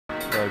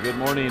Good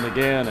morning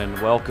again,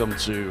 and welcome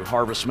to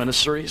Harvest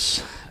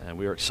Ministries. And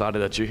we are excited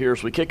that you're here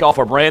as we kick off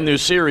our brand new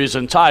series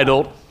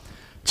entitled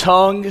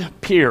Tongue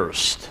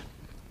Pierced.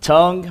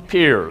 Tongue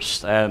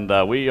Pierced.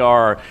 And we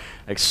are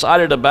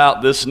excited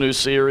about this new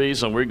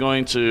series, and we're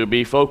going to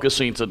be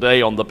focusing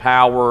today on the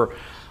power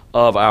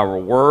of our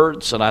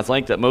words. And I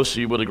think that most of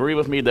you would agree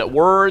with me that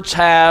words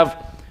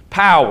have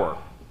power.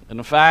 And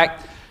in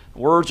fact,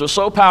 words are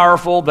so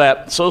powerful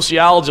that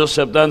sociologists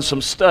have done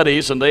some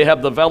studies, and they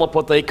have developed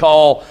what they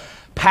call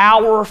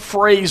power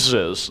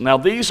phrases. Now,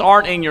 these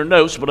aren't in your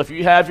notes, but if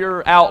you have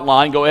your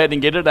outline, go ahead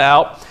and get it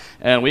out.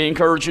 And we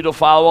encourage you to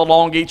follow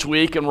along each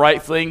week and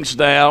write things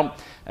down.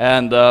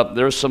 And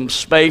there's some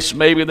space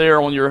maybe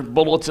there on your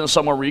bulletin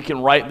somewhere where you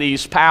can write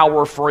these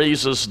power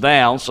phrases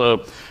down.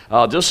 So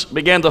just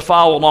begin to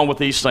follow along with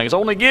these things. I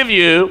want to give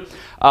you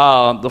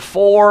the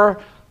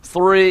 4,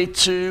 3,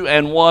 2,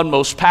 and 1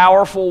 most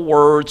powerful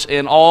words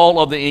in all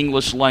of the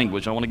English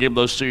language. I want to give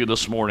those to you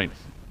this morning.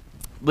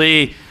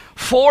 The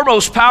 4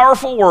 most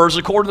powerful words,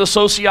 according to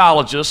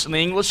sociologists in the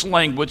English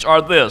language,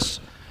 are this: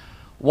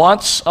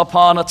 once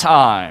upon a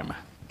time.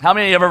 How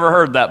many of you have ever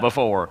heard that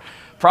before?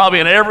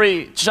 Probably in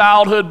every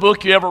childhood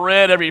book you ever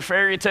read, every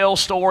fairy tale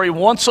story,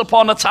 once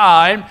upon a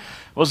time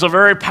was a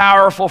very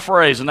powerful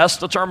phrase, and that's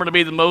determined to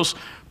be the most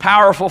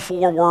powerful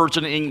 4 words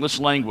in the English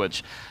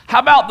language. How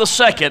about the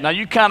second? Now,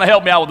 you kind of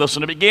help me out with this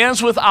one. It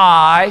begins with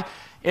I,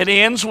 it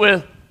ends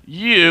with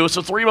you. It's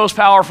the 3 most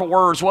powerful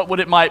words. What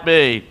would it might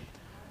be?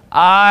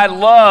 I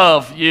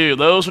love you.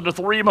 Those are the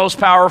 3 most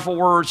powerful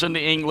words in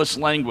the English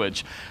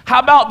language. How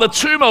about the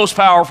 2 most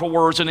powerful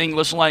words in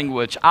English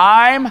language?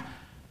 I'm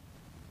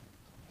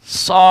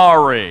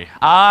sorry.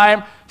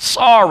 I'm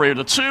sorry.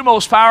 The 2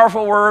 most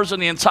powerful words in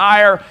the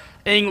entire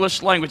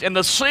English language. And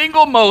the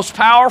single most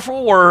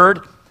powerful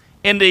word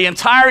in the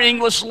entire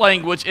English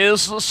language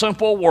is the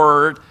simple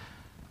word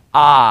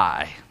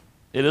I.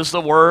 It is the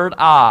word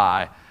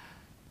I.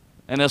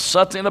 And it's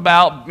something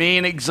about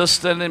being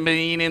existent and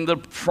being in the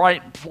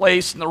right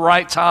place in the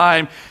right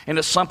time, and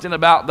it's something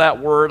about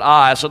that word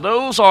I. So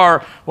those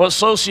are what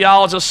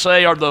sociologists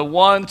say are the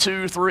 1,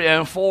 2, 3,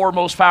 and 4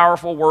 most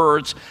powerful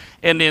words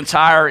in the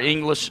entire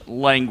English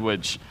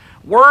language.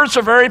 Words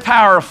are very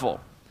powerful.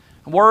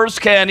 Words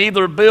can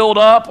either build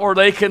up or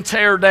they can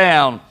tear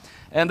down.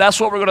 And that's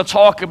what we're going to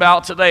talk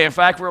about today. In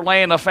fact, we're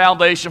laying a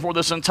foundation for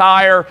this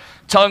entire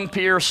Tongue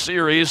Pierced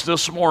series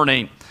this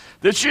morning.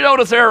 Did you know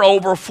that there are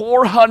over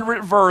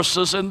 400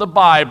 verses in the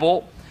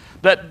Bible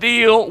that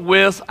deal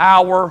with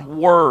our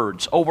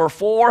words? Over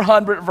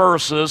 400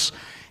 verses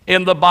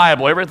in the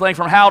Bible. Everything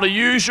from how to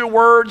use your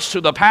words,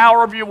 to the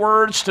power of your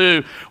words,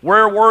 to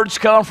where words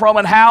come from,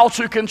 and how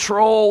to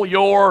control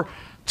your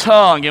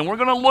tongue. And we're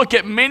going to look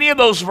at many of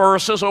those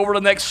verses over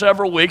the next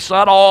several weeks.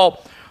 Not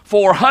all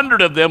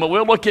 400 of them, but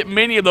we'll look at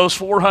many of those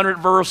 400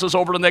 verses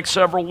over the next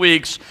several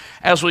weeks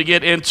as we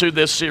get into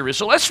this series.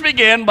 So let's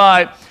begin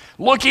by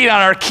looking at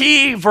our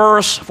key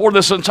verse for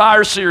this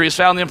entire series,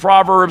 found in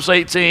Proverbs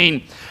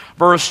 18,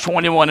 verse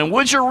 21. And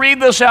would you read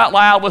this out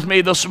loud with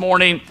me this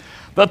morning?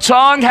 The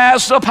tongue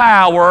has the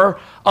power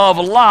of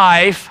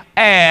life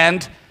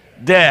and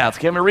death.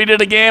 Can we read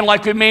it again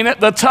like we mean it?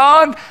 The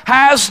tongue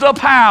has the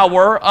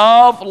power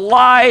of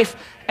life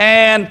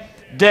and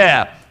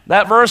death.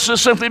 That verse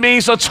just simply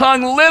means the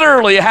tongue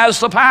literally has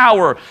the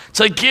power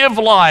to give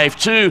life,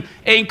 to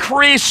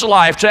increase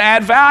life, to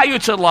add value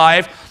to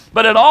life,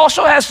 but it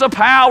also has the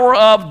power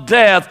of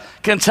death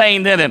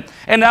contained in it.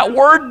 And that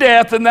word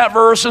death in that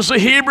verse is a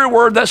Hebrew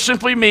word that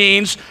simply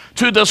means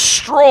to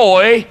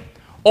destroy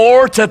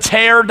or to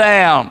tear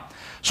down.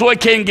 So it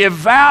can give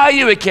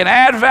value, it can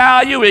add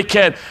value, it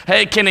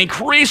can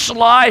increase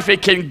life,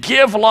 it can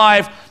give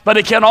life, but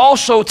it can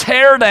also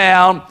tear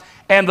down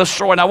and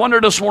destroy. And I wonder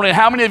this morning,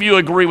 how many of you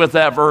agree with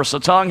that verse? The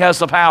tongue has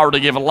the power to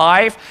give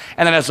life,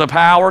 and it has the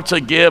power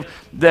to give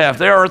death.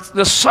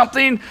 There's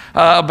something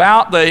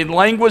about the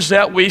language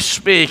that we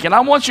speak, and I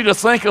want you to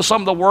think of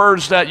some of the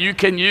words that you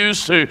can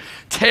use to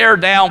tear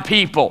down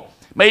people.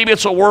 Maybe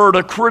it's a word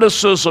of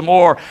criticism,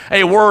 or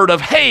a word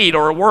of hate,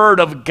 or a word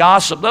of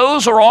gossip.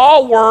 Those are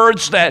all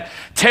words that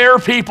tear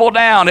people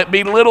down. It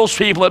belittles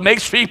people. It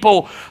makes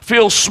people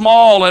feel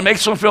small and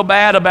makes them feel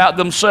bad about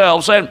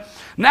themselves. And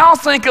now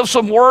think of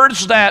some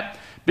words that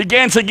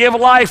begin to give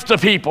life to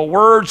people.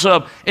 Words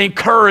of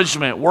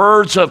encouragement,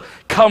 words of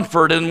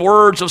comfort, and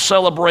words of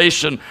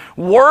celebration.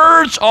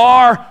 Words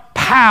are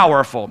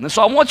powerful. And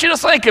so I want you to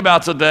think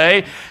about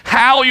today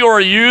how you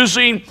are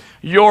using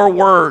your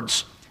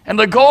words. And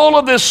the goal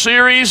of this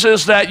series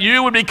is that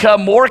you would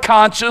become more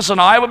conscious, and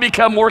I would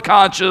become more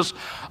conscious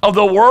of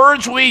the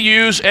words we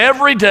use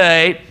every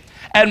day,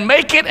 and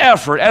make an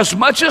effort as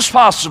much as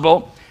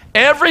possible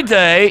every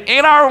day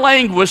in our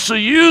language to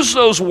use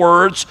those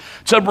words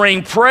to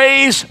bring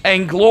praise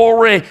and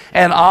glory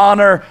and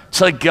honor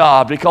to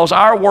God, because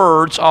our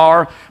words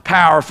are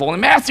powerful. In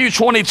Matthew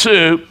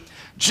 22,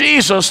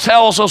 Jesus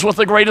tells us what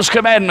the greatest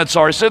commandments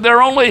are. He said there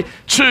are only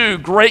two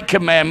great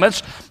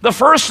commandments. The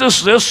first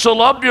is this, to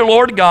love your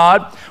Lord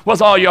God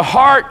with all your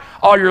heart,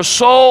 all your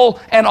soul,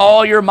 and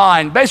all your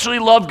mind. Basically,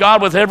 love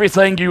God with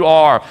everything you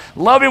are.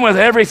 Love Him with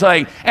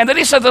everything. And then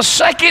he said the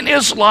second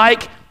is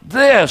like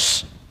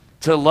this,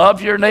 to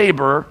love your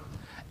neighbor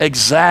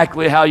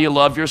exactly how you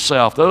love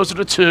yourself. Those are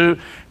the two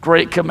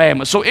great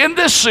commandments. So in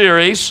this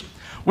series,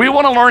 we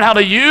want to learn how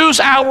to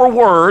use our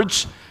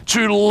words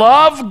to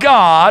love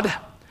God,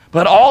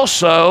 but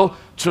also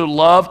to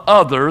love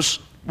others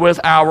with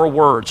our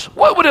words.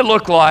 What would it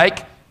look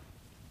like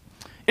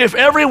if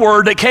every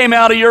word that came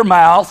out of your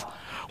mouth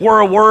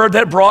were a word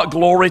that brought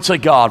glory to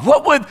God?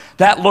 What would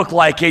that look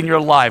like in your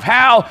life?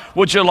 How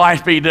would your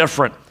life be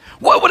different?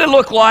 What would it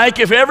look like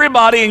if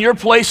everybody in your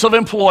place of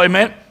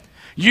employment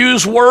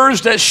used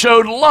words that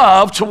showed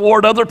love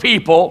toward other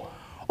people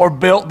or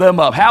built them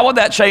up? How would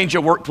that change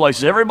your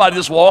workplaces? Everybody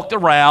just walked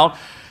around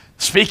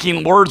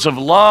speaking words of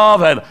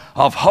love and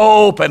of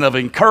hope and of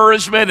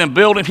encouragement and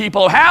building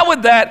people. How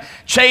would that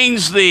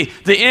change the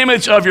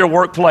image of your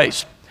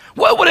workplace?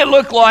 What would it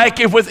look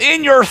like if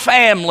within your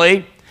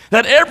family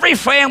that every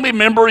family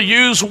member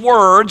used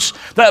words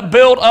that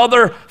built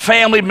other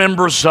family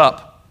members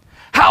up?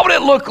 How would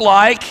it look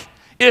like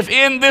if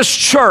in this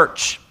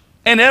church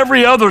and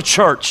every other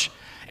church,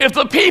 if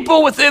the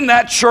people within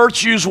that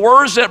church used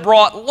words that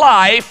brought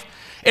life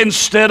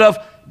instead of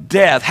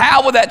death?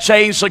 How would that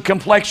change the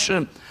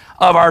complexion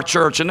of our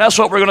church? And that's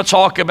what we're going to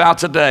talk about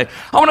today.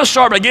 I want to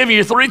start by giving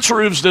you three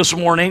truths this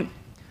morning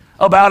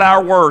about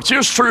our words.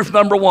 Here's truth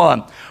number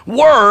one.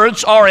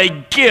 Words are a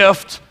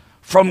gift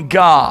from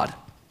God.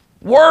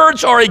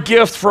 Words are a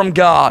gift from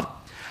God.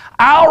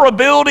 Our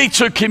ability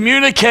to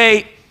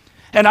communicate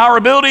and our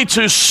ability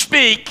to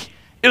speak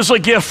is a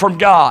gift from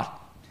God.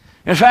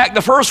 In fact,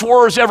 the first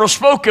words ever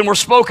spoken were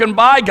spoken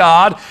by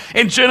God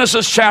in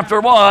Genesis chapter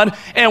 1,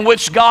 in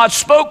which God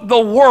spoke the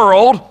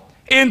world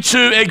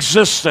into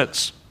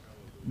existence.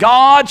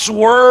 God's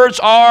words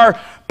are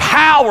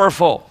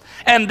powerful,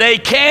 and they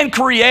can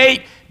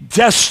create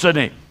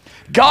destiny.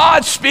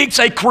 God speaks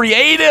a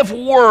creative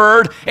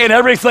word in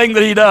everything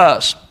that He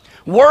does.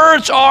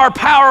 Words are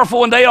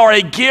powerful, and they are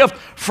a gift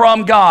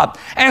from God.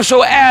 And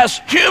so as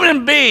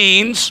human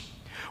beings,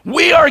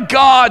 we are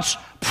God's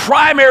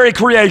primary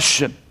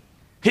creation.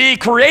 He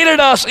created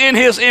us in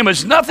His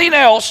image. Nothing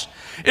else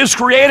is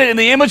created in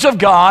the image of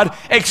God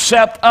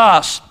except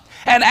us.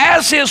 And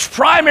as His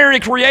primary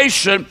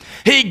creation,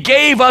 He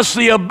gave us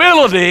the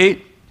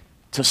ability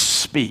to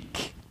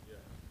speak.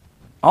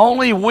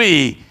 Only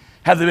we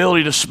have the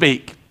ability to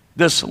speak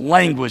this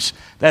language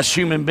that's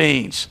human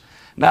beings.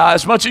 Now,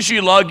 as much as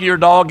you love your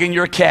dog and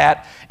your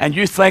cat, and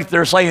you think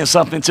they're saying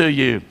something to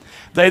you,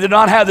 they do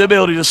not have the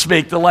ability to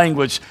speak the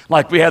language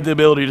like we have the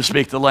ability to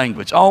speak the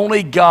language.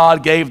 Only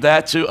God gave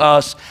that to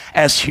us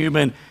as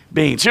human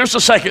beings. Here's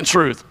the second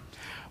truth.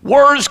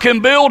 Words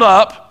can build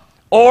up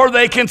or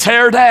they can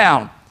tear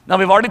down. Now,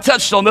 we've already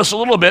touched on this a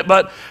little bit,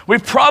 but we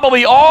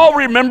probably all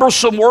remember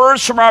some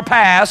words from our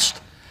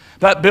past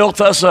that built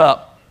us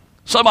up.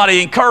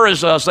 Somebody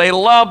encouraged us, they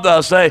loved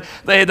us, they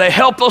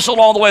helped us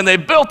along the way, and they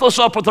built us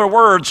up with their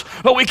words.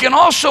 But we can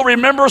also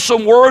remember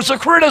some words of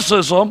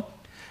criticism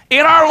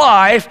in our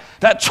life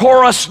that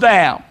tore us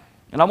down.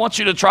 And I want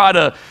you to try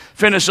to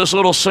finish this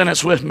little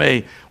sentence with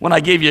me when I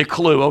give you a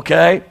clue,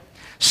 okay?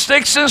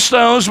 Sticks and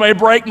stones may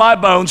break my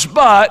bones,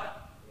 but...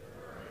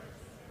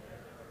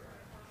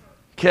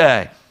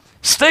 Okay.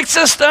 Sticks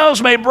and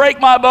stones may break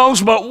my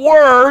bones, but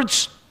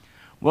words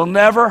will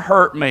never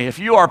hurt me. If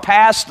you are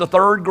past the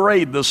third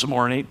grade this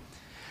morning,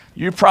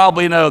 you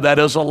probably know that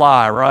is a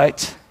lie,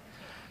 right?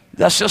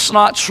 That's just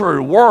not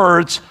true.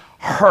 Words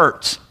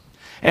hurt.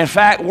 In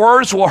fact,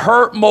 words will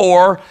hurt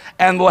more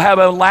and will have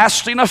a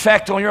lasting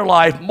effect on your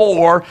life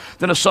more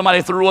than if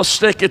somebody threw a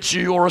stick at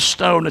you or a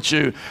stone at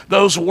you.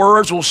 Those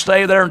words will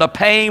stay there, and the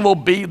pain will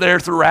be there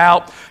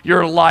throughout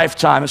your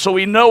lifetime. And so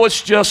we know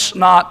it's just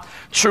not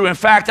true. In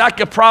fact, I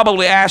could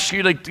probably ask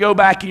you to go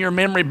back in your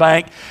memory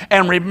bank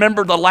and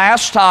remember the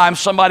last time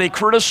somebody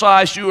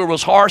criticized you or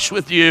was harsh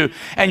with you,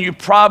 and you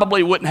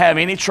probably wouldn't have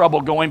any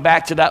trouble going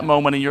back to that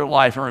moment in your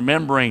life and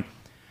remembering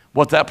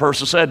what that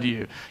person said to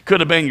you. Could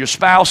have been your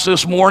spouse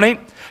this morning.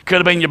 Could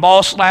have been your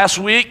boss last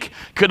week.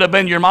 Could have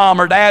been your mom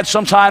or dad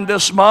sometime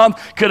this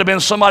month. Could have been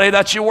somebody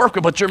that you work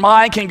with. But your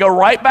mind can go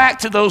right back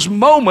to those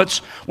moments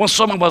when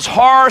someone was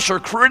harsh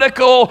or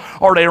critical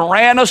or they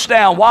ran us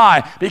down.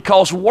 Why?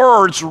 Because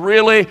words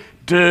really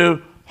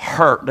do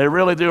hurt. They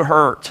really do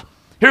hurt.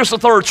 Here's the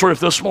third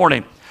truth this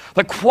morning.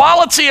 The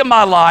quality of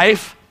my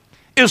life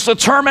is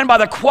determined by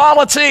the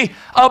quality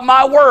of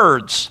my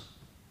words.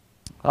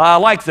 I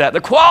like that.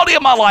 The quality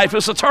of my life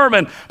is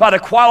determined by the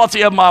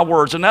quality of my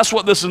words. And that's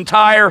what this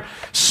entire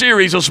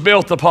series is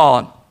built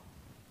upon.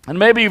 And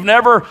maybe you've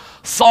never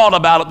thought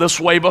about it this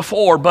way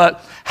before,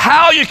 but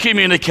how you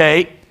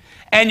communicate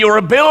and your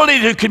ability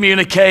to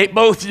communicate,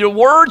 both your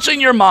words in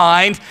your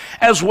mind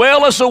as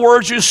well as the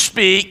words you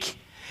speak,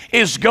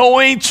 is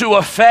going to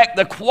affect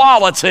the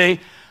quality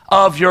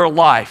of your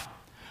life.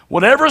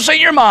 Whatever's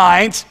in your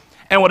mind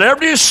And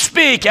whatever you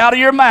speak out of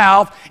your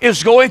mouth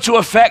is going to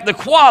affect the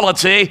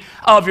quality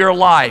of your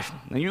life.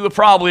 And you would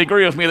probably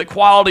agree with me that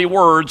quality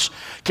words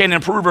can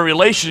improve a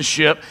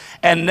relationship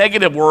and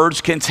negative words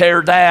can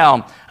tear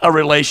down a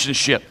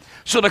relationship.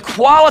 So the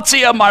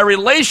quality of my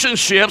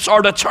relationships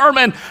are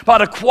determined by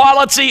the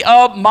quality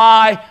of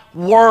my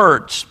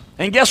words.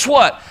 And guess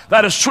what?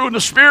 That is true in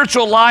the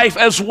spiritual life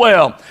as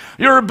well.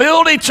 Your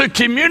ability to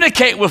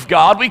communicate with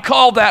God, we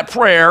call that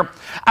prayer.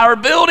 Our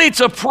ability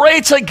to pray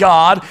to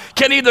God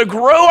can either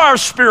grow our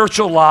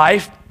spiritual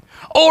life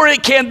or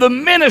it can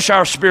diminish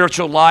our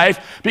spiritual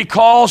life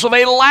because of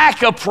a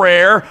lack of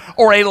prayer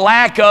or a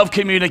lack of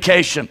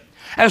communication.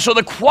 And so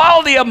the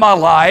quality of my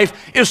life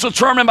is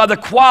determined by the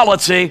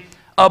quality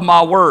of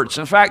my words.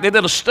 In fact, they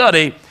did a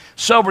study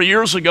several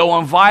years ago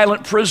on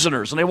violent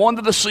prisoners, and they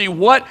wanted to see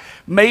what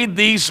made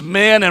these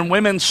men and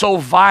women so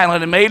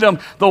violent and made them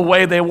the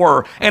way they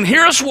were. And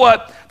here's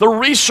what the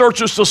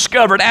researchers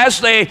discovered as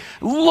they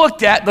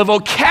looked at the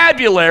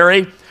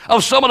vocabulary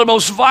of some of the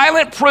most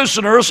violent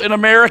prisoners in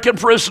American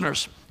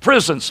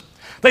prisons.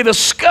 They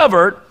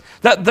discovered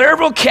that their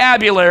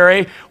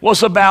vocabulary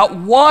was about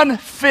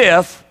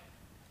 1/5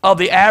 of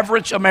the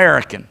average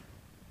American.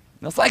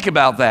 Now think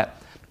about that.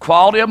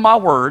 Quality of my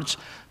words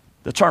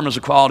determines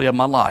the quality of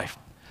my life.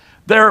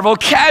 Their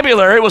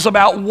vocabulary was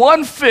about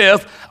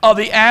 1/5 of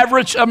the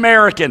average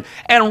American.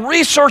 And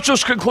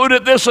researchers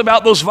concluded this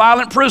about those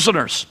violent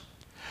prisoners.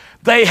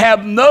 They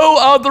have no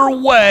other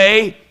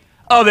way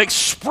of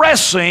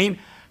expressing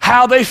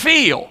how they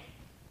feel.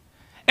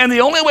 And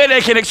the only way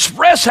they can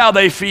express how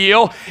they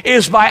feel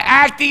is by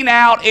acting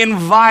out in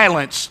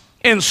violence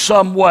in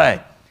some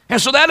way.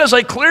 And so that is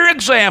a clear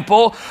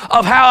example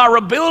of how our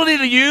ability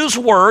to use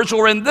words,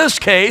 or in this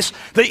case,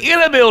 the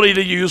inability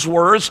to use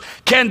words,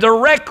 can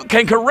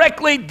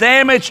correctly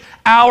damage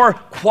our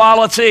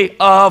quality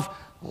of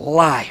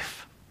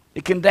life.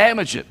 It can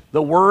damage it,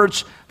 the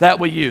words that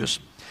we use.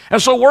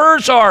 And so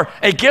words are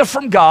a gift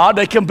from God.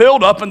 They can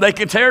build up and they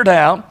can tear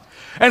down.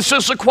 And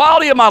since the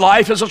quality of my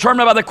life is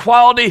determined by the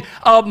quality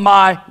of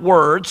my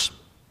words,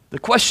 the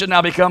question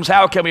now becomes,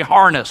 how can we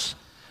harness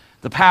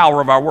the power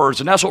of our words?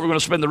 And that's what we're going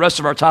to spend the rest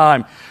of our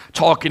time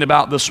talking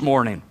about this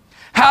morning.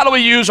 How do we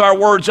use our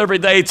words every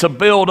day to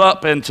build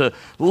up and to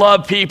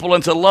love people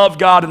and to love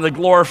God and to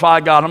glorify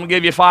God? I'm going to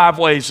give you 5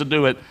 ways to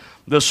do it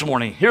this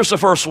morning. Here's the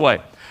first way.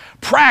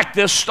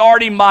 Practice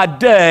starting my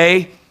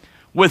day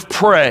with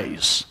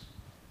praise.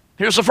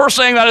 Here's the first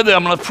thing I'm going to do.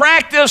 I'm going to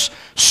practice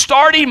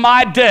starting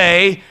my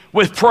day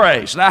with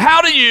praise. Now,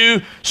 how do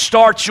you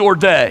start your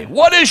day?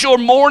 What is your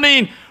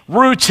morning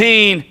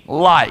routine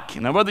like?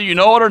 Now, whether you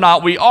know it or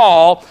not, we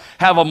all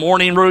have a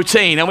morning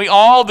routine, and we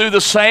all do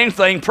the same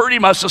thing pretty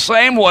much the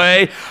same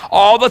way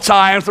all the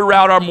time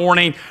throughout our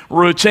morning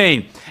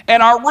routine.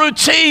 And our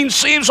routine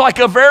seems like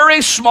a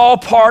very small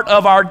part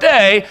of our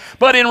day,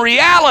 but in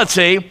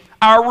reality,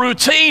 our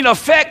routine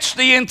affects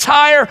the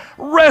entire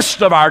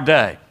rest of our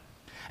day.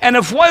 And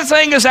if one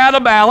thing is out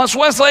of balance,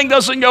 one thing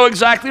doesn't go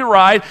exactly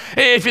right,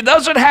 if it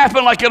doesn't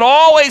happen like it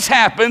always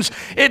happens,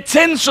 it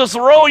tends to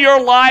throw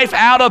your life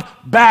out of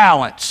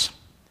balance.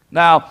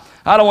 Now,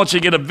 I don't want you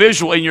to get a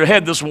visual in your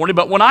head this morning,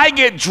 but when I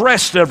get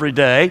dressed every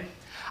day,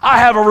 I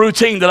have a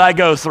routine that I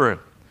go through.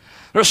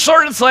 There's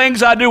certain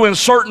things I do in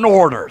certain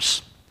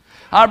orders.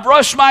 I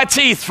brush my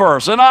teeth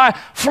first, then I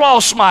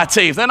floss my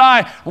teeth, then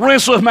I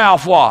rinse with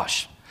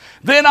mouthwash.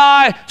 Then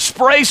I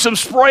spray some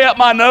spray up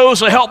my nose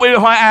to help me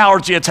with my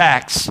allergy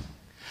attacks.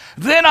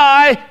 Then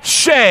I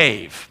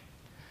shave.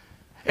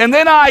 And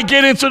then I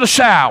get into the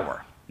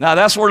shower. Now,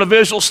 that's where the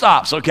visual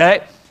stops,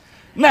 okay?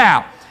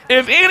 Now,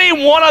 if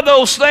any one of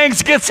those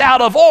things gets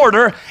out of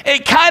order,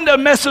 it kind of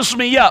messes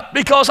me up,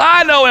 because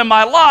I know in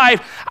my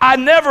life I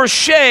never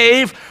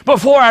shave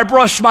before I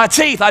brush my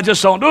teeth. I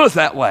just don't do it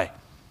that way.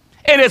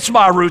 And it's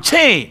my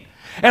routine.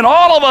 And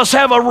all of us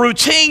have a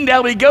routine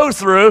that we go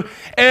through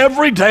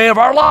every day of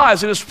our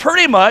lives. And it's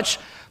pretty much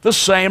the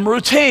same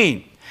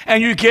routine.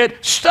 And you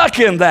get stuck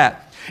in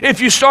that. If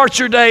you start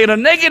your day in a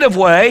negative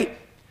way,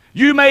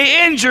 you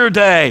may end your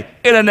day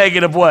in a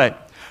negative way.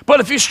 But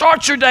if you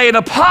start your day in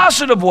a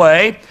positive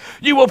way,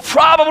 you will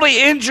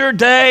probably end your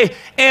day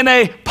in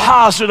a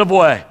positive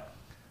way.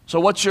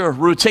 So what's your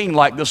routine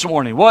like this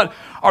morning? What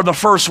are the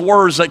first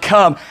words that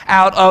come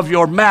out of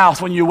your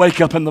mouth when you wake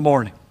up in the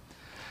morning?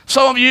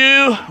 Some of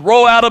you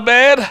roll out of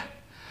bed,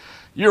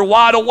 you're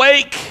wide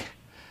awake,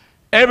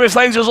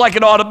 everything's just like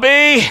it ought to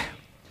be,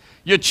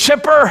 you're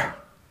chipper,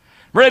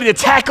 ready to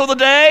tackle the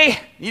day,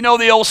 you know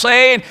the old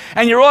saying,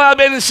 and you roll out of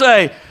bed and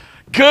say,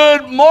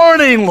 "Good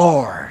morning,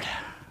 Lord."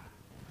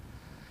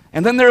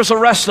 And then there's the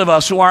rest of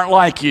us who aren't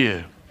like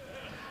you,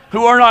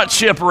 who are not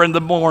chipper in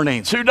the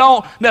mornings, who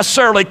don't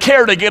necessarily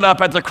care to get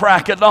up at the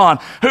crack of dawn,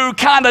 who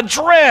kind of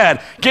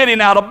dread getting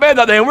out of bed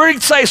that day. And we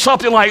can say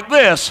something like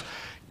this: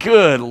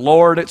 "Good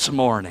Lord, it's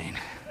morning."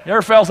 You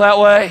ever felt that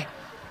way?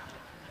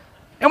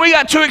 And we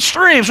got 2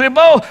 extremes. We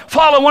both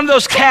fall in one of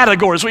those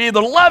categories. We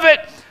either love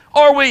it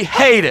or we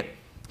hate it.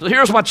 So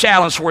here's my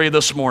challenge for you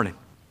this morning.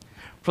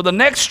 For the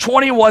next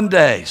 21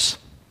 days,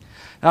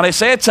 now they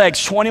say it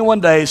takes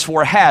 21 days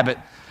for a habit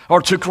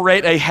or to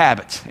create a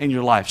habit in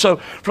your life. So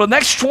for the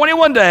next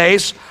 21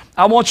 days,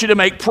 I want you to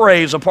make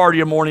praise a part of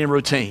your morning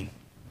routine.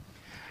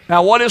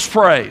 Now, what is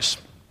praise?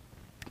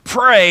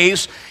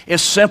 Praise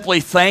is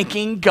simply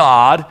thanking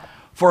God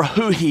for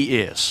who He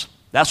is.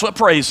 That's what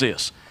praise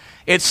is.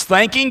 It's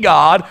thanking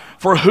God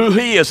for who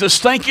He is. It's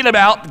thinking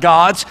about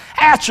God's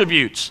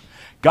attributes.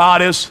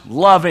 God is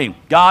loving.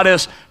 God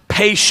is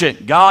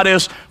patient. God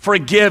is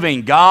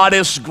forgiving. God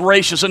is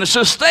gracious. And it's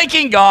just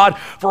thanking God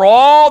for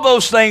all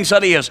those things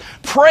that He is.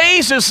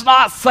 Praise is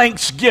not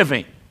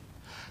thanksgiving.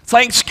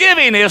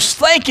 Thanksgiving is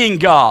thanking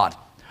God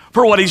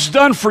for what He's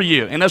done for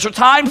you. And there's a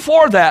time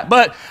for that.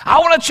 But I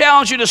want to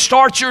challenge you to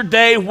start your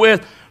day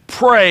with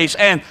praise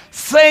and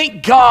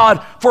thank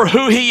God for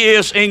who He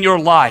is in your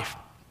life.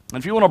 And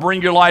if you want to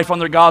bring your life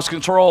under God's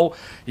control,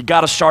 you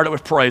got to start it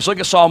with praise. Look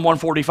at Psalm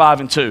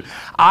 145:2.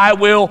 I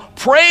will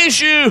praise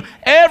you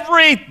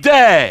every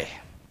day.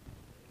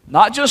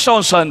 Not just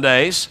on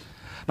Sundays,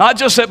 not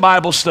just at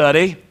Bible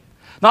study,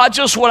 not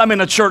just when I'm in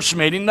a church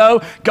meeting.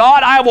 No,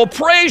 God, I will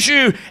praise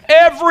you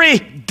every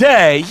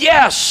day.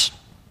 Yes,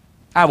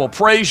 I will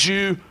praise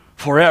you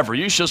forever.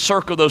 You should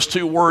circle those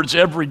two words,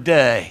 every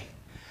day.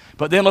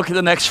 But then look at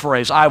the next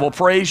phrase. I will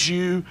praise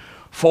you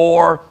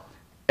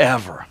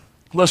forever.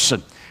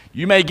 Listen,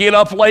 you may get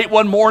up late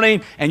one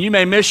morning and you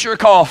may miss your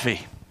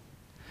coffee.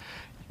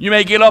 You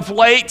may get up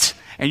late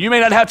and you may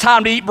not have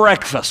time to eat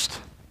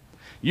breakfast.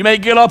 You may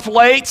get up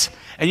late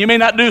and you may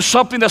not do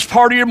something that's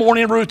part of your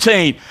morning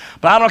routine.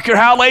 But I don't care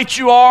how late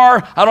you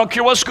are. I don't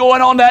care what's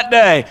going on that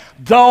day.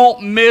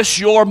 Don't miss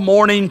your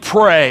morning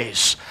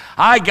praise.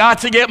 I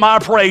got to get my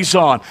praise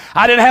on.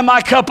 I didn't have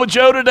my cup of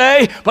joe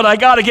today, but I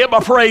got to get my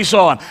praise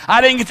on.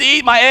 I didn't get to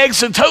eat my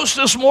eggs and toast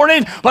this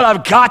morning, but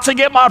I've got to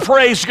get my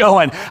praise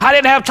going. I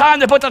didn't have time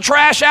to put the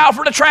trash out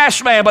for the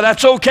trash man, but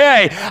that's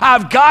okay.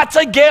 I've got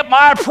to get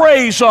my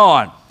praise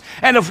on.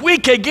 And if we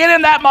can get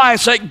in that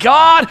mindset,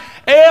 God,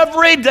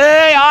 every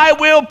day I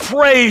will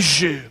praise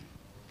you.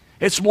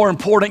 It's more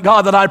important,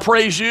 God, that I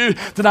praise you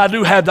than I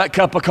do have that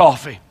cup of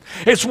coffee.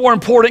 It's more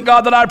important,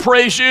 God, that I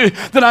praise you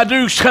than I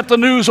do cut the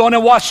news on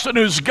and watch the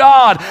news.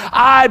 God,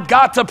 I've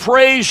got to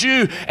praise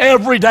you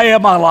every day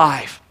of my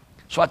life.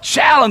 So I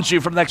challenge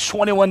you for the next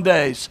 21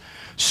 days,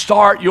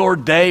 start your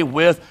day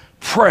with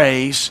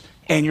praise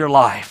in your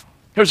life.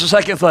 Here's the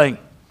second thing.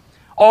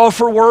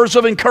 Offer words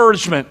of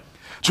encouragement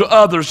to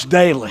others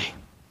daily.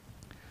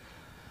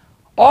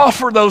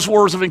 Offer those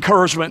words of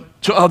encouragement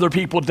to other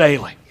people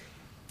daily.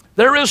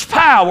 There is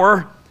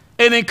power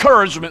in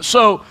encouragement,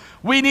 so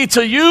we need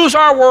to use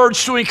our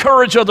words to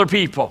encourage other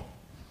people.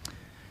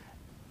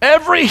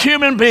 Every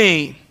human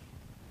being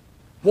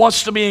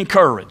wants to be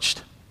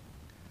encouraged,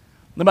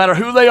 no matter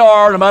who they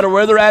are, no matter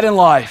where they're at in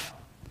life,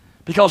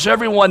 because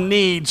everyone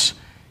needs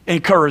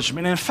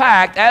encouragement. In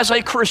fact, as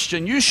a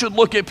Christian, you should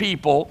look at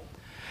people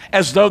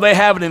as though they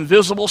have an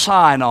invisible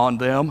sign on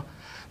them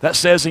that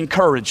says,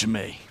 encourage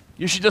me.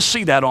 You should just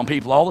see that on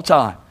people all the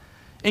time.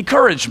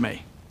 Encourage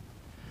me.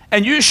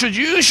 And you should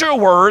use your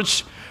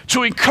words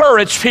to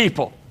encourage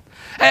people.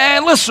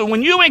 And listen,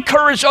 when you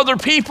encourage other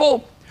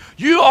people,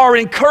 you are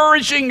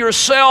encouraging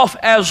yourself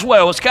as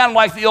well. It's kind of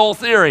like the old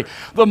theory.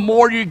 The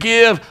more you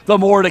give, the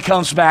more it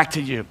comes back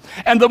to you.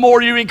 And the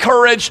more you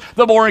encourage,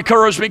 the more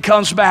encouragement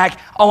comes back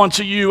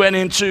onto you and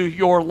into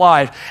your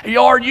life.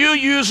 Are you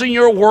using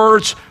your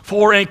words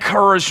for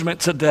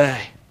encouragement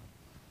today?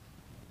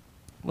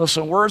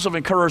 Listen, words of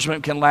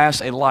encouragement can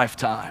last a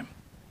lifetime.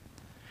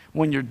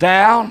 When you're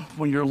down,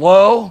 when you're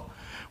low,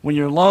 when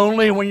you're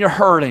lonely, when you're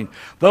hurting,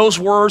 those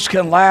words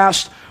can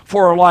last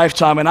for a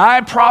lifetime. And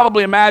I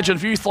probably imagine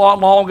if you thought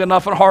long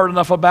enough and hard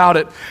enough about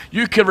it,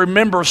 you could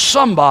remember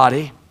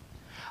somebody,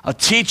 a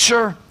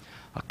teacher,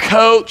 a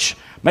coach,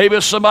 maybe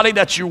it's somebody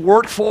that you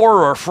worked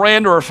for or a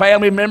friend or a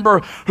family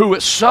member who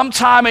at some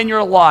time in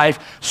your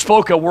life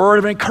spoke a word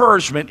of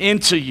encouragement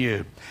into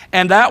you.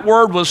 And that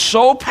word was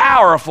so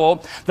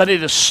powerful that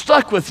it has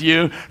stuck with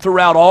you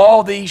throughout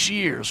all these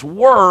years.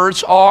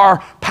 Words are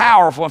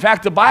powerful. In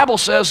fact, the Bible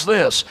says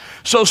this,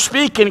 so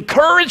speak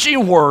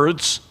encouraging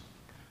words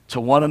to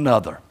one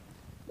another.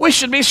 We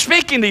should be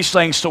speaking these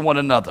things to one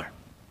another.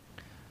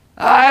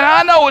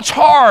 I know it's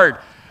hard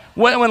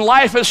when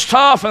life is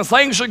tough and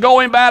things are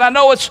going bad. I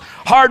know it's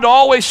hard to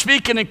always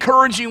speak an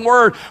encouraging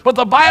word, but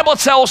the Bible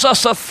tells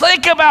us to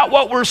think about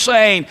what we're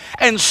saying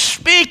and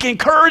speak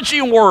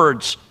encouraging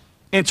words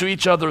into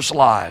each other's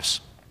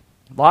lives.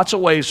 Lots of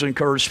ways to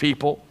encourage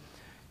people.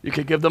 You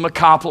can give them a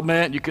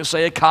compliment. You can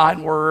say a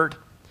kind word.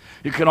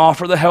 You can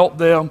offer to help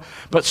them.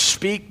 But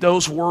speak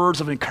those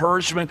words of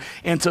encouragement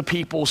into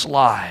people's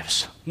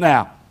lives.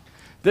 Now,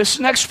 this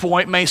next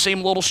point may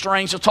seem a little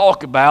strange to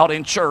talk about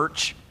in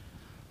church.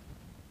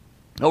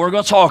 But we're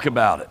going to talk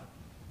about it.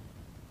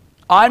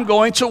 I'm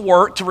going to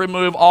work to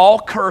remove all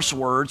curse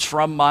words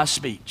from my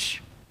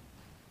speech.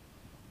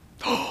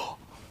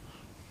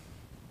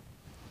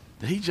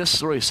 Did he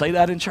just really say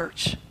that in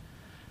church?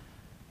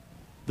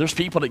 There's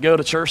people that go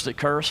to church that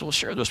curse. Well,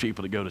 sure, there's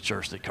people that go to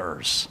church that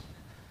curse.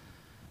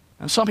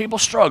 And some people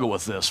struggle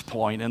with this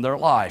point in their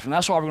life, and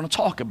that's why we're going to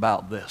talk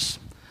about this.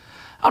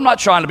 I'm not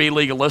trying to be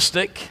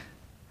legalistic.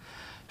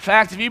 In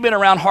fact, if you've been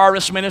around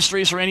Harvest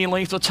Ministries for any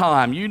length of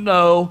time, you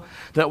know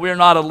that we're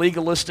not a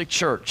legalistic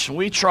church.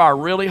 We try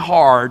really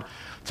hard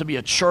to be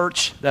a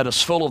church that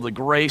is full of the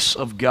grace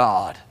of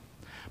God.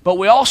 But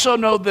we also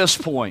know this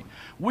point.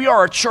 We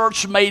are a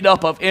church made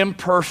up of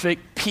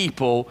imperfect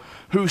people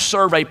who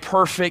serve a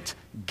perfect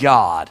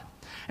God.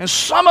 And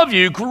some of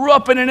you grew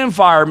up in an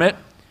environment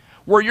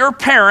where your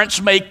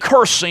parents made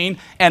cursing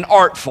an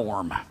art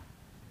form.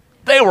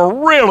 They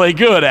were really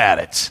good at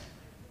it.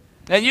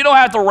 And you don't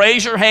have to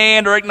raise your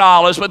hand or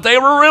acknowledge, but they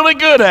were really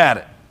good at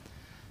it.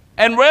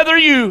 And whether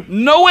you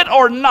know it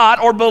or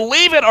not, or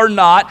believe it or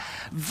not,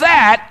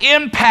 that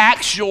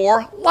impacts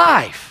your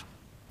life.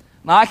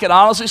 Now, I can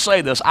honestly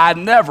say this. I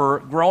never,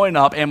 growing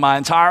up in my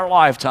entire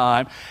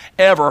lifetime,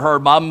 ever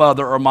heard my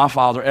mother or my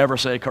father ever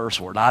say a curse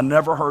word. I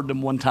never heard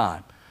them one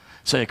time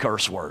say a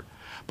curse word.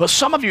 But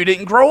some of you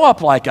didn't grow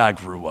up like I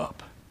grew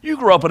up. You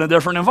grew up in a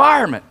different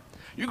environment.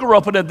 You grew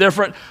up in a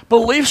different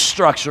belief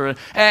structure.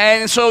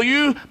 And so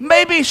you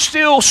maybe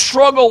still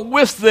struggle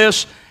with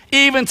this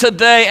even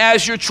today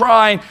as you're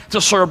trying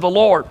to serve the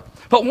Lord.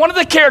 But one of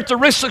the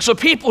characteristics of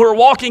people who are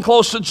walking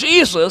close to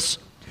Jesus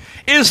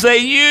is they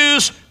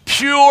use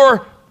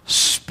pure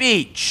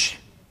speech.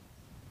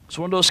 It's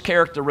one of those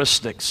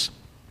characteristics.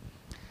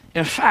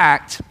 In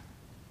fact,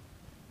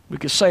 we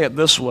could say it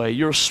this way: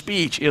 your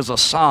speech is a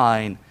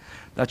sign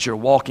that you're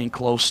walking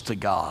close to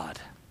God.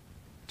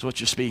 That's what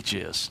your speech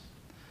is.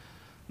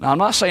 Now, I'm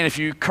not saying if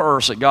you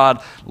curse that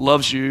God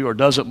loves you or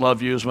doesn't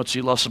love you as much as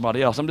He loves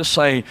somebody else. I'm just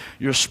saying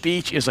your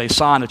speech is a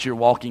sign that you're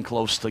walking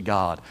close to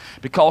God.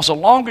 Because the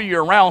longer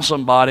you're around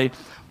somebody,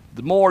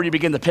 the more you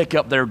begin to pick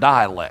up their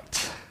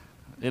dialect,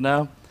 you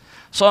know?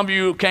 Some of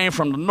you came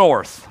from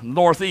the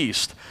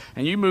northeast,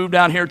 and you moved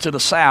down here to the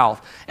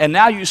south, and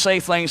now you say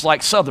things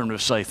like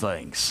Southerners say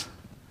things.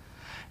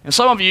 And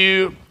some of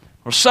you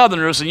are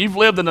Southerners, and you've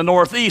lived in the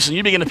Northeast, and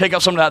you begin to pick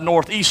up some of that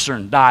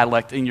Northeastern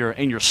dialect in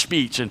your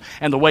speech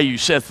and the way you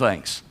said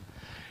things.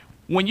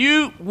 When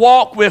you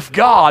walk with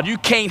God, you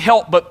can't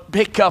help but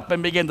pick up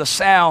and begin to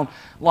sound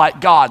like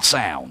God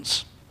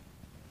sounds.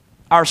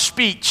 Our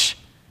speech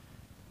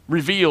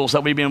reveals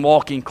that we've been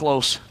walking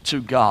close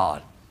to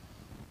God.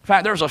 In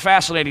fact, there's a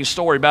fascinating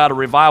story about a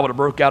revival that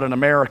broke out in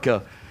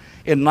America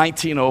in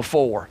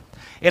 1904.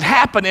 It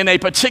happened in a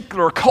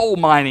particular coal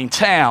mining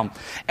town,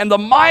 and the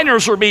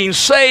miners were being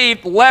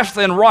saved left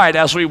and right,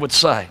 as we would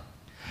say.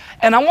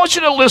 And I want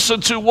you to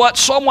listen to what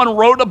someone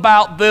wrote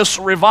about this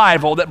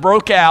revival that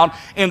broke out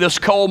in this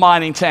coal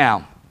mining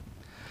town.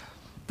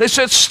 They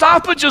said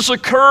stoppages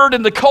occurred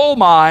in the coal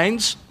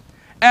mines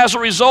as a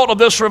result of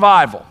this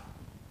revival,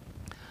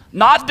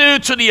 not due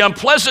to the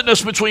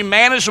unpleasantness between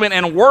management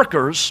and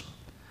workers,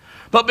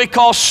 but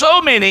because so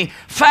many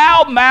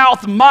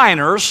foul-mouthed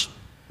miners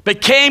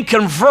became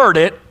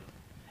converted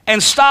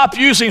and stopped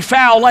using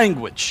foul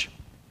language.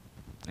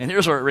 And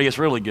here's where it gets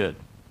really good.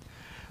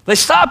 They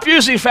stopped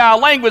using foul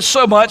language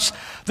so much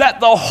that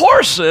the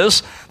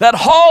horses that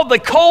hauled the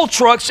coal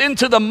trucks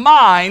into the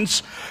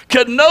mines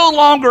could no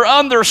longer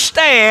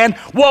understand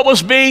what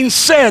was being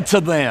said to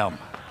them.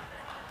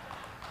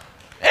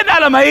 Isn't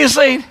that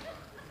amazing?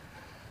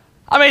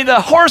 I mean,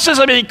 the horses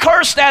had been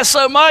cursed at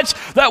so much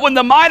that when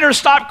the miners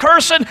stopped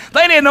cursing,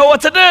 they didn't know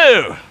what to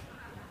do.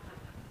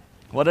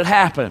 What had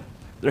happened?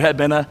 There had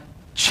been a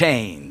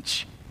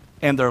change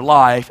in their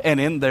life and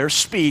in their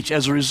speech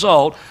as a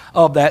result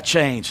of that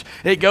change.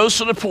 It goes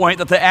to the point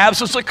that the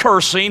absence of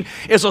cursing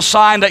is a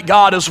sign that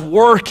God is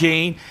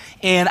working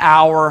in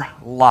our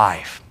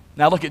life.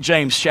 Now look at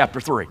James chapter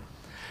 3.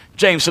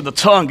 James said the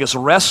tongue is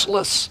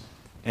restless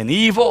and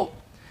evil.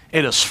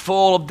 It is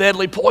full of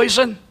deadly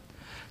poison.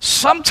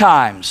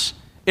 Sometimes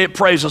it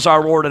praises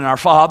our Lord and our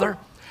Father,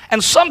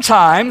 and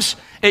sometimes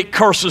it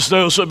curses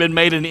those who have been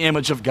made in the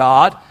image of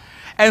God.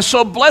 And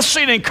so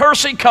blessing and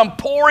cursing come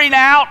pouring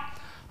out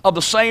of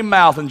the same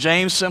mouth. And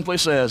James simply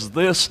says,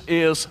 this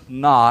is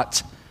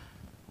not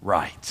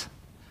right.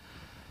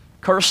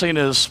 Cursing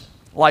is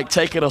like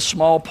taking a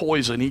small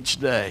poison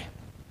each day.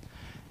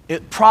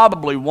 It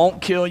probably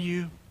won't kill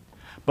you,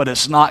 but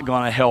it's not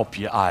going to help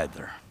you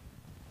either.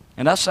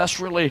 And that's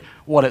really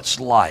what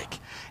it's like.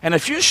 And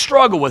if you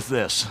struggle with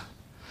this,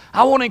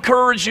 I want to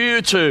encourage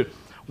you to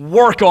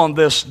work on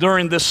this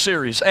during this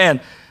series. And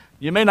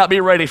you may not be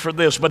ready for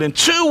this, but in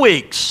 2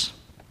 weeks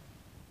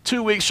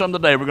from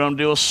today, we're going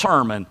to do a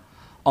sermon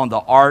on the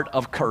art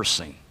of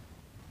cursing.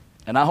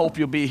 And I hope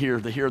you'll be here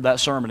to hear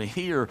that sermon and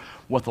hear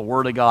what the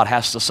Word of God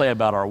has to say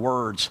about our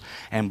words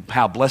and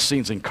how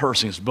blessings and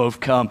cursings both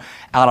come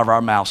out of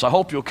our mouths. So I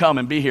hope you'll come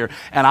and be here.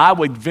 And I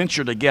would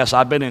venture to guess,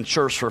 I've been in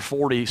church for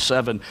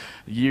 47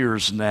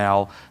 years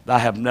now, I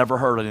have never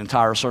heard an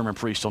entire sermon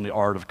preached on the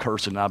art of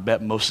cursing. And I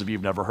bet most of you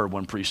have never heard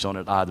one preached on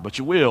it either. But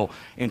you will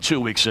in 2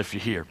 weeks if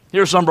you're here.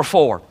 Here's number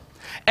 4.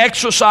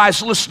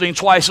 Exercise listening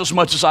twice as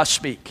much as I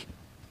speak.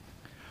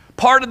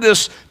 Part of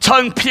this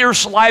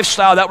tongue-pierced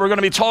lifestyle that we're going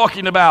to be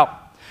talking about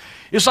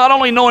is not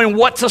only knowing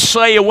what to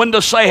say and when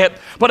to say it,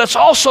 but it's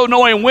also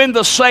knowing when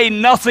to say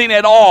nothing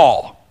at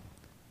all.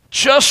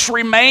 Just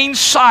remain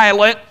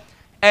silent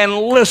and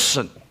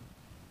listen.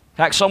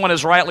 fact, someone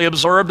has rightly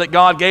observed that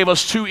God gave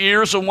us 2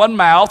 ears and 1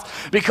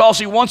 mouth because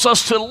He wants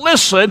us to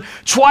listen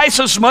twice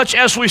as much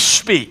as we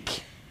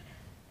speak.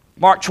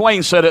 Mark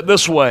Twain said it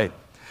this way: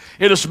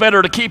 "It is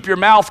better to keep your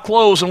mouth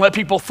closed and let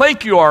people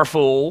think you are a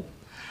fool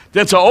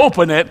than to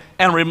open it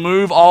and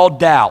remove all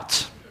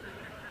doubt."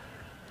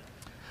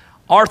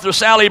 Arthur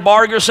Sally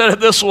Barger said it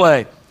this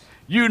way: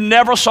 "You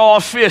never saw a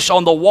fish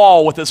on the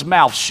wall with its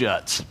mouth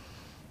shut."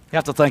 You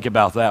have to think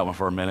about that one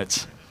for a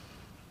minute.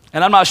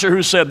 And I'm not sure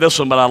who said this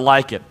one, but I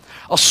like it.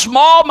 "A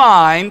small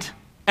mind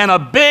and a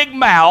big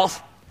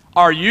mouth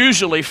are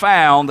usually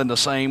found in the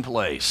same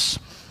place."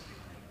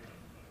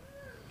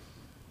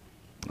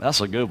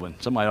 That's a good one.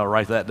 Somebody ought to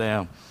write that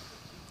down.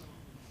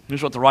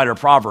 Here's what the writer of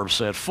Proverbs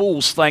said: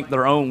 "Fools think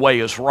their own way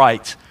is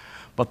right,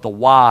 but the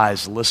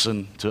wise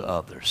listen to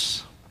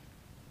others."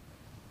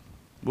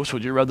 Which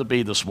would you rather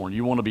be this morning?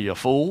 You want to be a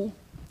fool,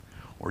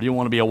 or do you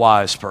want to be a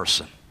wise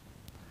person?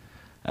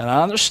 And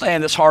I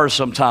understand it's hard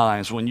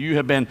sometimes when you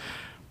have been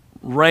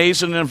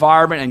raised in an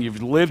environment and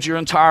you've lived your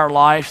entire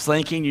life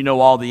thinking you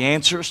know all the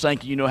answers,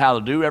 thinking you know how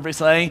to do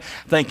everything,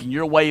 thinking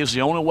your way is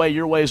the only way,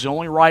 your way is the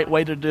only right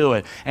way to do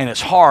it. And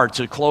it's hard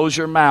to close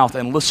your mouth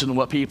and listen to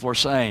what people are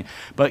saying.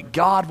 But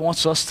God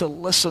wants us to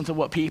listen to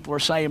what people are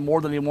saying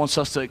more than He wants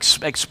us to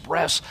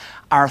express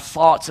our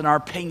thoughts and our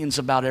opinions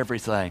about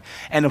everything.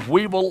 And if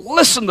we will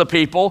listen to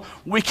people,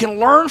 we can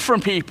learn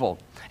from people.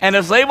 And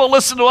if they will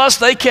listen to us,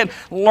 they can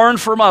learn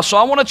from us. So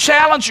I want to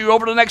challenge you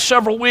over the next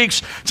several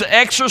weeks to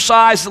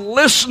exercise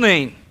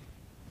listening.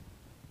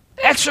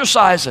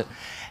 Exercise it.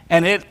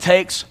 And it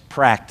takes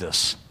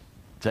practice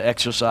to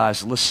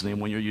exercise listening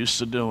when you're used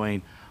to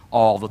doing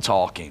all the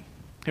talking.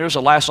 Here's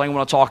the last thing I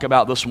want to talk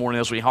about this morning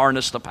as we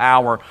harness the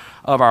power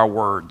of our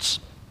words.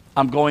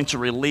 I'm going to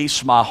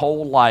release my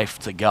whole life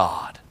to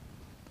God.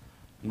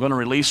 I'm going to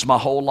release my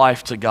whole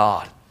life to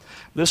God.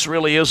 This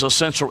really is a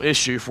central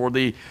issue for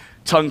the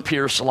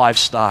tongue-pierced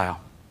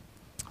lifestyle.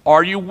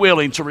 Are you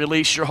willing to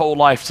release your whole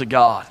life to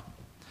God?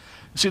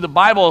 See, the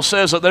Bible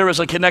says that there is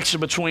a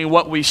connection between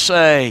what we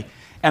say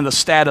and the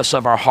status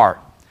of our heart.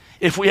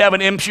 If we have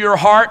an impure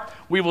heart,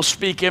 we will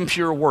speak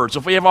impure words.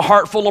 If we have a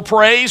heart full of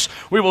praise,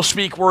 we will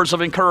speak words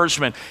of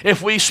encouragement.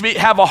 If we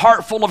have a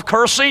heart full of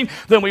cursing,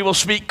 then we will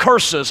speak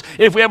curses.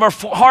 If we have a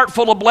heart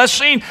full of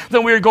blessing,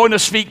 then we are going to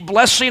speak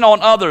blessing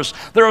on others.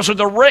 There is a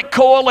direct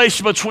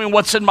correlation between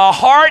what's in my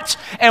heart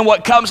and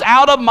what comes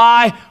out of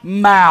my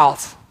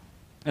mouth.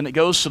 And it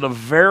goes to the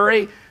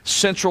very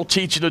central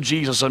teaching of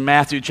Jesus in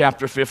Matthew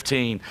chapter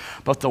 15.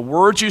 But the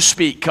words you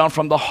speak come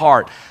from the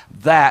heart.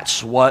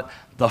 That's what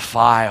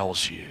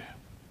defiles you.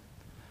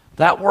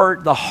 That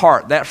word, the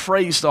heart, that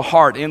phrase, the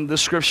heart, in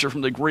this scripture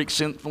from the Greek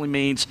simply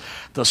means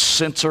the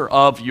center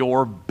of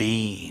your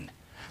being.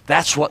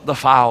 That's what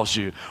defiles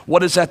you.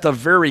 What is at the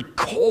very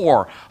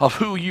core of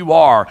who you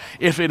are.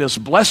 If it is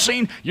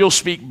blessing, you'll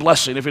speak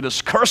blessing. If it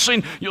is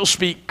cursing, you'll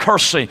speak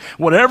cursing.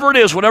 Whatever it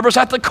is, whatever's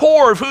at the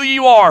core of who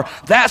you are,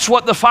 that's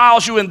what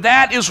defiles you, and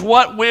that is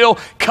what will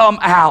come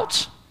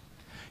out.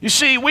 You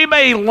see, we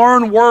may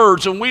learn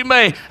words and we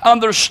may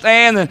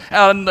understand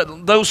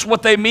those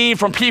what they mean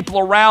from people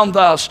around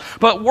us,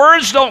 but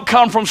words don't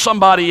come from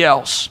somebody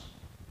else.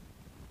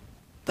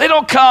 They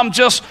don't come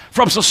just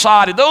from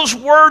society. Those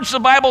words, the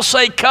Bible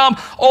says, come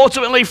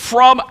ultimately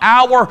from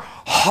our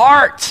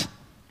heart.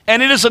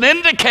 And it is an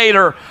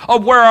indicator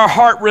of where our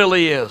heart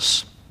really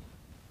is.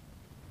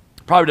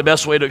 Probably the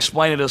best way to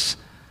explain it is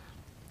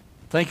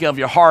think of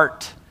your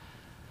heart,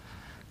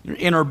 your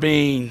inner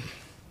being,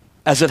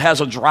 as it has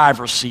a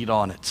driver's seat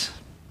on it.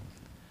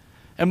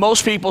 And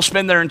most people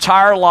spend their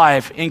entire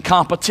life in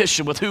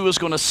competition with who is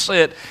going to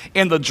sit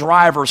in the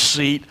driver's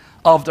seat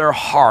of their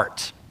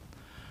heart.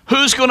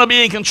 Who's going to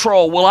be in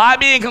control? Will I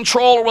be in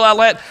control, or will I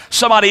let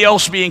somebody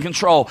else be in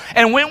control?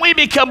 And when we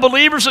become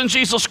believers in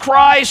Jesus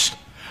Christ,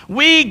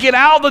 we get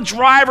out of the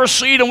driver's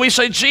seat and we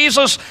say,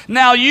 Jesus,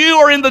 now you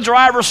are in the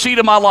driver's seat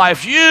of my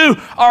life. You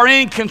are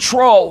in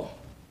control.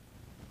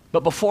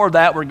 But before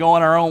that, we're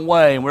going our own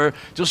way, and we're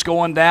just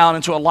going down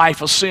into a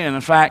life of sin. In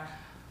fact,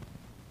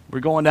 we're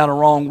going down a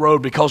wrong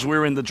road because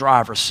we're in the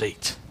driver's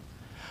seat.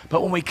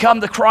 But when we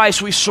come to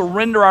Christ, we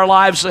surrender our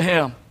lives to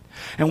Him,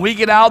 and we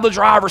get out of the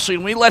driver's seat,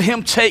 and we let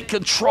Him take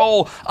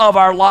control of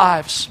our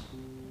lives.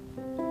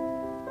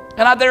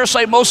 And I dare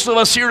say most of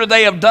us here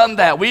today have done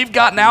that. We've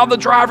gotten out of the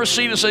driver's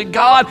seat and said,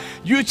 God,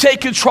 you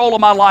take control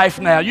of my life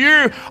now.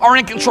 You are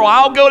in control.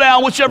 I'll go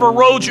down whichever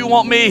road you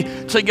want me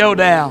to go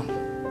down.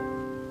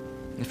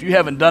 If you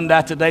haven't done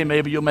that today,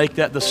 maybe you'll make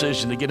that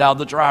decision to get out of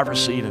the driver's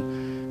seat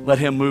and let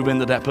Him move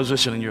into that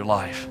position in your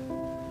life.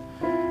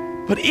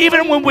 But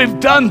even when we've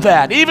done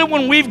that, even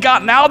when we've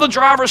gotten out of the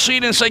driver's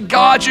seat and said,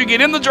 God, you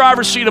get in the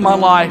driver's seat of my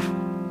life,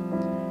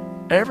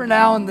 every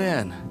now and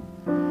then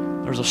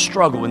there's a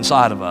struggle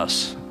inside of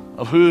us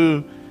of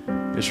who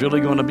is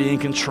really going to be in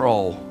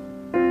control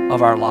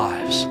of our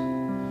lives.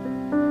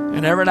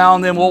 And every now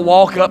and then we'll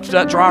walk up to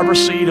that driver's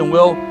seat and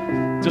we'll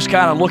just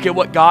kind of look at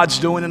what God's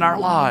doing in our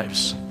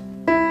lives.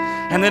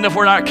 And then if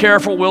we're not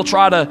careful, we'll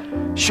try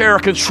to share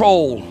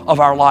control of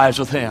our lives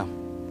with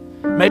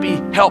Him. Maybe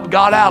help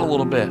God out a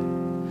little bit.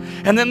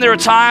 And then there are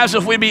times,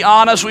 if we be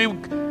honest, we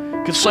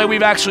could say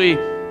we've actually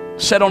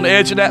sat on the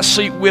edge of that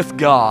seat with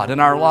God in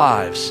our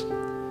lives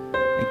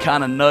and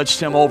kind of nudged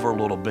him over a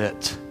little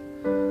bit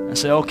and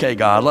say, okay,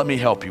 God, let me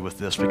help you with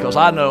this because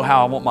I know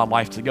how I want my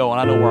life to go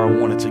and I know where I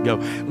want it to go.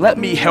 Let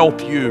me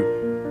help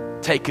you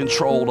take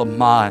control of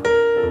my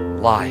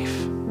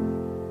life.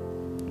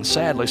 And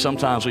sadly,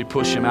 sometimes we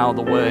push him out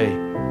of the way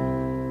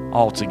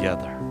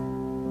altogether.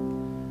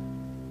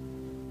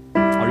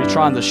 Are you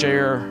trying to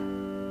share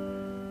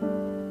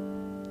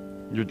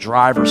your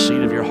driver's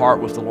seat of your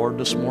heart with the Lord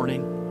this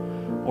morning?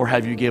 Or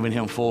have you given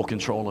him full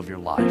control of your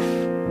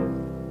life?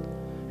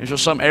 Is there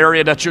some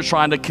area that you're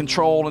trying to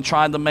control and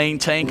trying to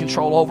maintain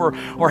control over?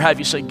 Or have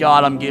you said,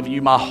 God, I'm giving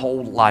you my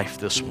whole life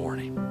this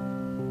morning?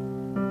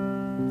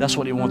 That's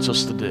what he wants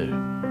us to do.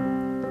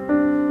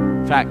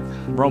 In fact,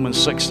 Romans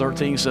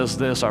 6:13 says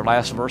this, our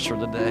last verse for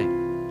the day.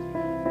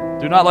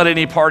 Do not let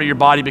any part of your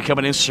body become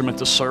an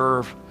instrument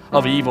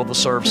of evil to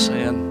serve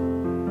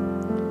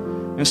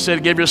sin.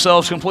 Instead, give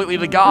yourselves completely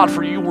to God,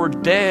 for you were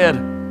dead,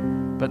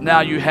 but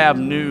now you have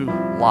new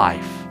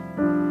life.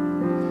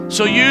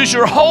 So use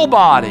your whole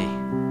body.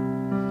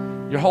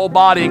 Your whole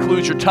body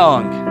includes your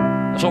tongue.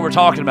 That's what we're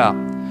talking about.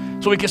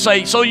 So we can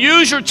say, so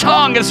use your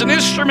tongue as an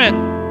instrument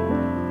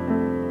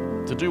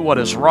to do what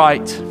is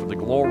right for the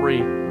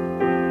glory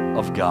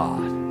of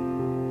God.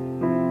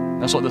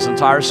 That's what this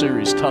entire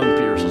series, Tongue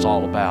Pierce, is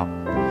all about.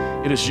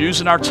 It is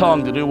using our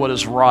tongue to do what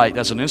is right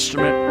as an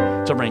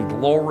instrument to bring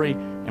glory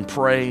and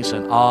praise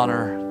and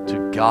honor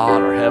to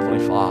God, our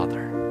Heavenly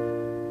Father.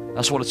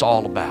 That's what it's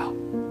all about.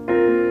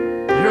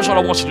 Here's what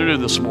I want you to do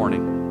this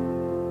morning.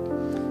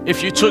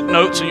 If you took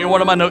notes and you're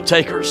one of my note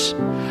takers,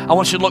 I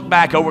want you to look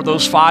back over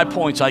those 5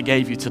 points I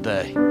gave you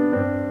today.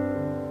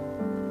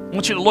 I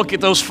want you to look at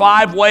those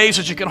 5 ways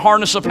that you can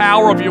harness the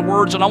power of your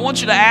words, and I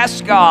want you to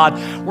ask God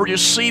where you're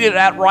seated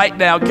at right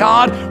now.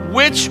 God,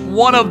 which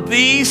one of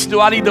these do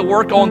I need to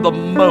work on the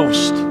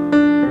most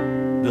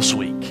this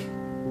week?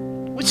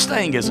 Which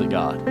thing is it,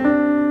 God?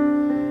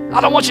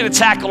 I don't want you to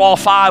tackle all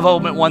 5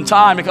 of them at one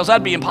time because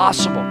that'd be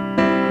impossible.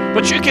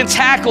 But you can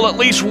tackle at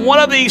least one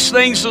of these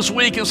things this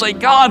week and say,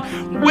 God,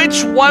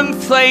 which one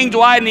thing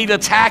do I need to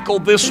tackle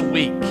this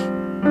week?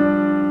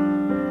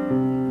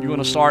 You're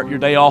going to start your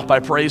day off by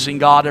praising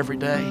God every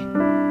day.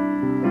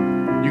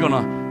 You're going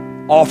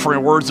to offer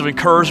words of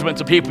encouragement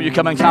to people you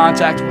come in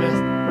contact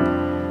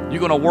with. You're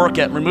going to work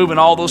at removing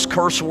all those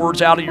curse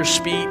words out of your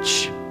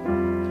speech.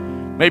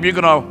 Maybe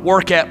you're going to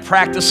work at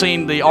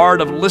practicing the art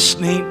of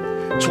listening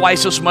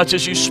twice as much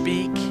as you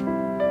speak.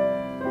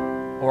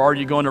 Or are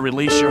you going to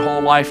release your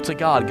whole life to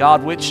God?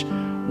 God, which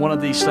one of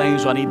these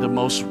things do I need the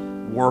most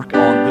work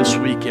on this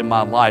week in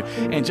my life?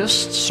 And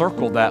just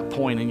circle that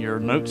point in your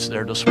notes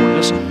there this morning.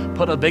 Just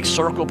put a big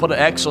circle, put an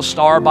X, a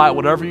star by it,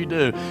 whatever you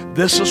do.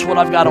 This is what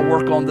I've got to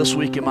work on this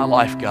week in my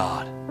life,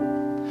 God.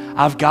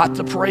 I've got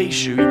to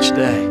praise you each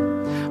day.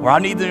 Or I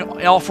need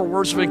to offer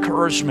words of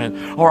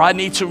encouragement. Or I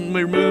need to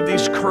remove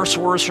these curse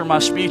words from my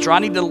speech. Or I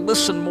need to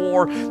listen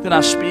more than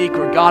I speak.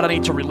 Or God, I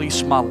need to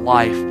release my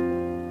life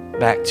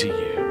back to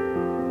you.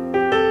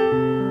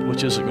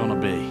 Which is it going to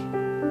be?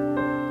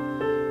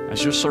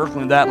 As you're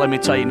circling that, let me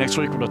tell you, next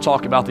week we're going to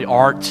talk about the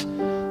art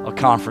of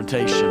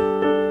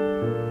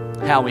confrontation.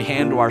 How we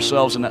handle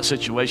ourselves in that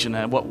situation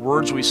and what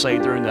words we say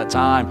during that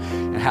time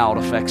and how it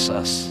affects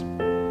us.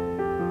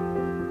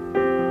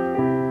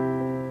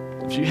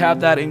 If you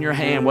have that in your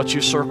hand, what you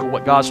circle,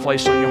 what God's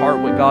placed on your heart,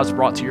 what God's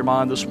brought to your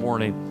mind this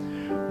morning,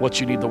 what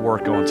you need to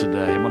work on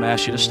today, I'm going to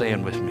ask you to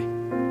stand with me.